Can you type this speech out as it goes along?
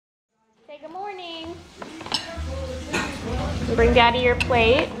Bring Daddy your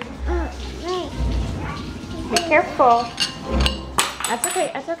plate. Be careful. That's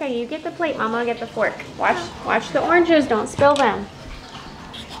okay, that's okay. You get the plate, Mama will get the fork. Watch the oranges, don't spill them.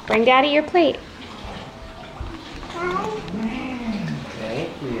 Bring Daddy your plate.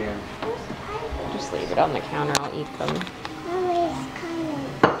 Thank you. Just leave it on the counter, I'll eat them.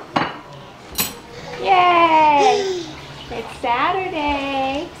 Yay! It's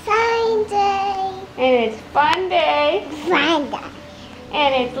Saturday. Sunday. And it's fun day. Fun day.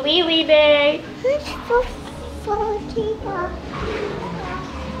 And it's Lily Day. Who's for 40?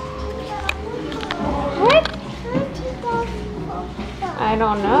 What? I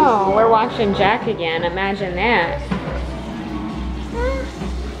don't know. We're watching Jack again. Imagine that.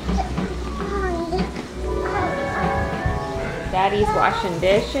 Daddy's washing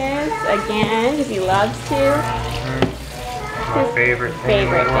dishes again because he loves to. My favorite thing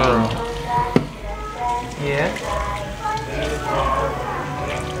in the world. Yeah?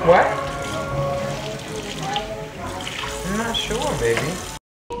 What? I'm not sure, baby.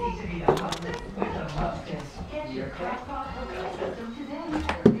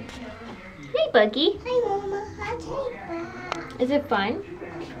 Hey, Buggy. Hi, Mama. I'll take that. Is it fun?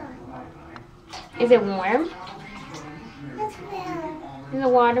 Is it warm? That's well. Is the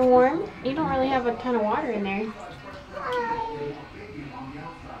water warm? You don't really have a ton of water in there.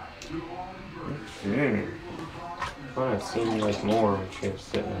 I thought I've seen you like more when she was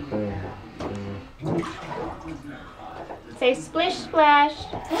sitting up there. Say splish splash.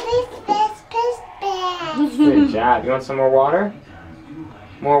 Good job. You want some more water?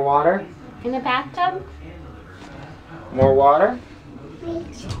 More water? In the bathtub? More water? We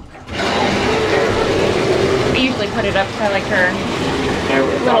usually put it up to like her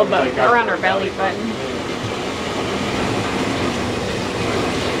little butt, around her belly button.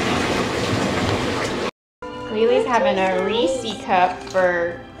 Lily's having a Reese cup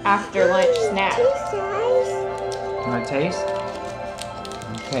for after lunch snack. You want to taste?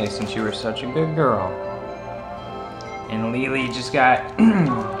 Okay, since you were such a good girl. And Lily just got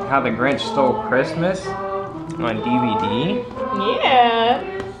How the Grinch Stole Christmas on DVD. Yeah.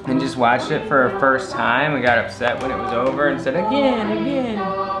 And just watched it for her first time and got upset when it was over and said again.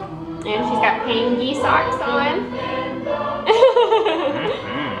 And she's got pangy socks on.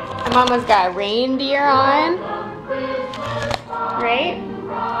 And Mama's got reindeer on. Right?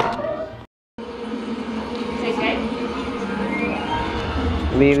 Say good.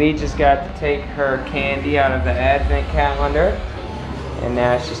 Lily just got to take her candy out of the advent calendar. And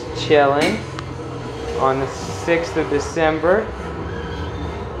now she's chilling on the 6th of December.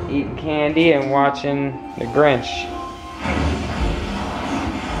 Eating candy and watching The Grinch.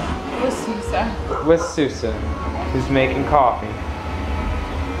 With Susa. With Susa, who's making coffee.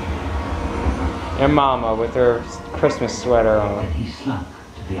 And Mama with her Christmas sweater on. He slunk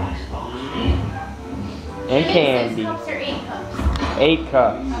to the icebox. And candy. 6 cups or 8 cups? 8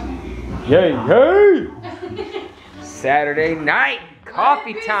 cups. Yay, yay! Saturday night,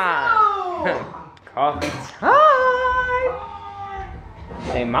 coffee time. Coffee time.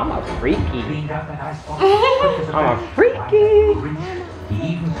 Say, Mama freaky. Cleaned out that icebox. I'm a freaky. He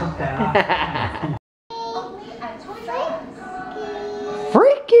even took that out.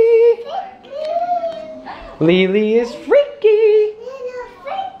 Freaky. Lily is freaky.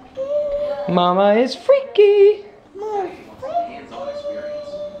 Mama is freaky. Hands-on experience.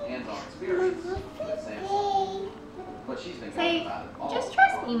 Hands-on experience. What she's been Say, about it all. just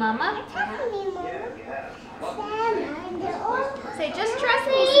trust me, Mama. Say, just trust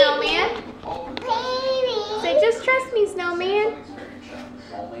me, Snowman. Say, just trust me, Snowman.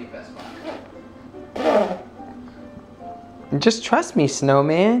 Only Best Buy. Just trust me,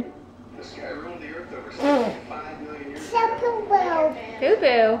 Snowman. The sky ruled the earth over 75 million years ago. Boo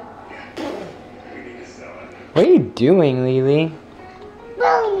boo. We need to sell it. What are you doing, Lily?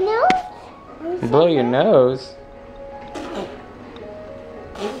 Blow your nose.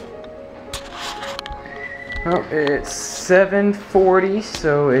 Oh, it's 7:40,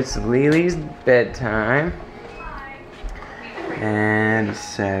 so it's Lily's bedtime. And it's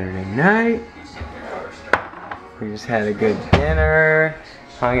Saturday night. We just had a good dinner,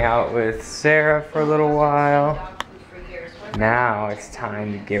 hung out with Sarah for a little while. Now it's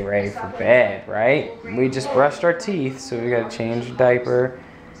time to get ready for bed, right? We just brushed our teeth, so we gotta change the diaper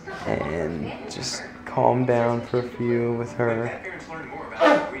and just calm down for a few with her.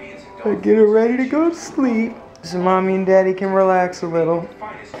 And get her ready to go to sleep so Mommy and Daddy can relax a little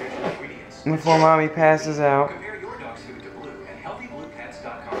before Mommy passes out.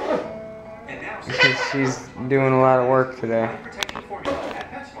 Because she's doing a lot of work today.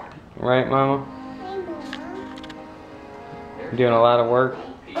 Right, Mama? You doing a lot of work?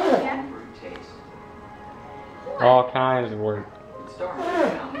 Yeah. All kinds of work.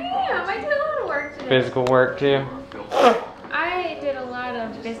 Yeah, I did a lot of work today. Physical work too? I did a lot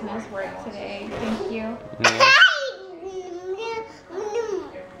of business work today. Thank you. Yeah.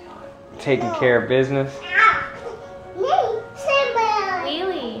 Taking care of business?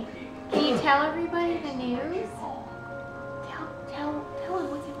 Lily, can you tell everybody the news? Tell them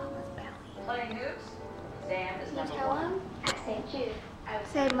what's in Mama's belly. Can you tell them?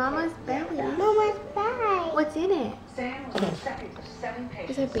 Say Mama's belly. Mama's bye. What's in it?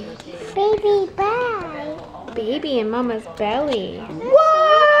 Is it baby? Baby bye. Baby in Mama's belly.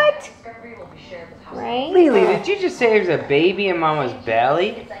 What? Right? Lily, did you just say there's a baby in Mama's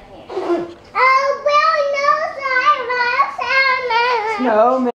belly?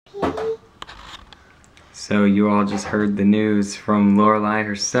 No, man. So you all just heard the news from Lorelai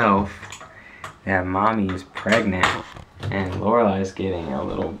herself that Mommy is pregnant and Lorelai's getting a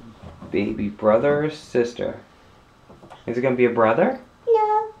little baby brother or sister. Is it gonna be a brother?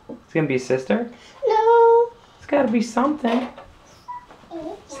 No. It's gonna be a sister? No. It's gotta be something.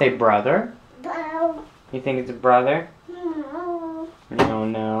 Say brother. No. You think it's a brother? No. You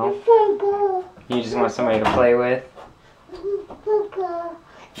don't know. You just want somebody to play with?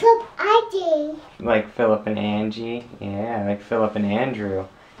 Like Philip and Angie? Yeah, like Philip and Andrew.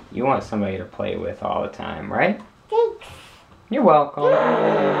 You want somebody to play with all the time, right? Thanks. You're welcome.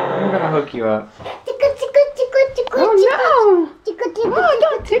 I'm gonna hook you up. Oh no! Oh,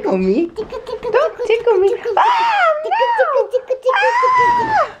 don't tickle me. Don't tickle me.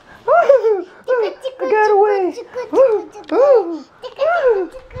 Oh no! I got away.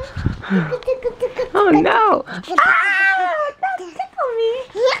 Oh no! Don't tickle me.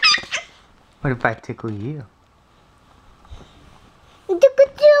 What if I tickle you?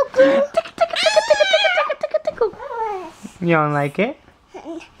 You don't like it?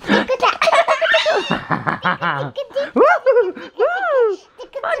 Oh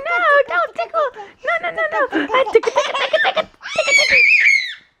no, don't tickle! No.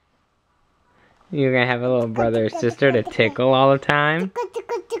 You're gonna have a little brother or sister to tickle all the time?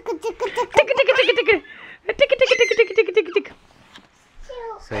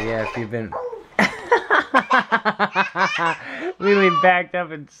 So yeah, if you've been... Lily backed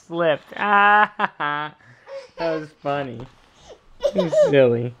up and slipped. That was funny. You're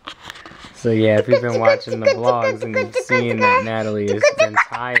silly. So yeah, if you've been watching the vlogs and you've seen that Natalie has been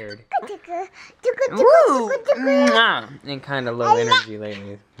tired and kind of low energy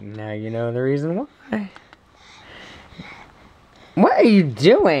lately, now you know the reason why. What are you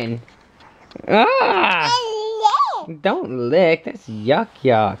doing? Ah! Don't lick. That's yuck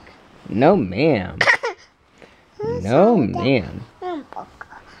yuck. No ma'am. No ma'am.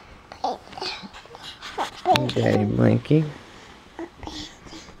 Daddy Blinky.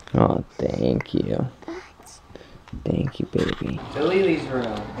 Oh, thank you. Thank you, baby. To Lily's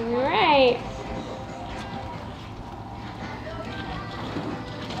room. Alright.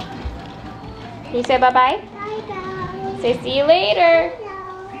 Can you say bye-bye? Bye-bye. Say see you later.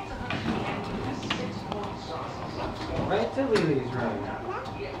 Right to Lily's room.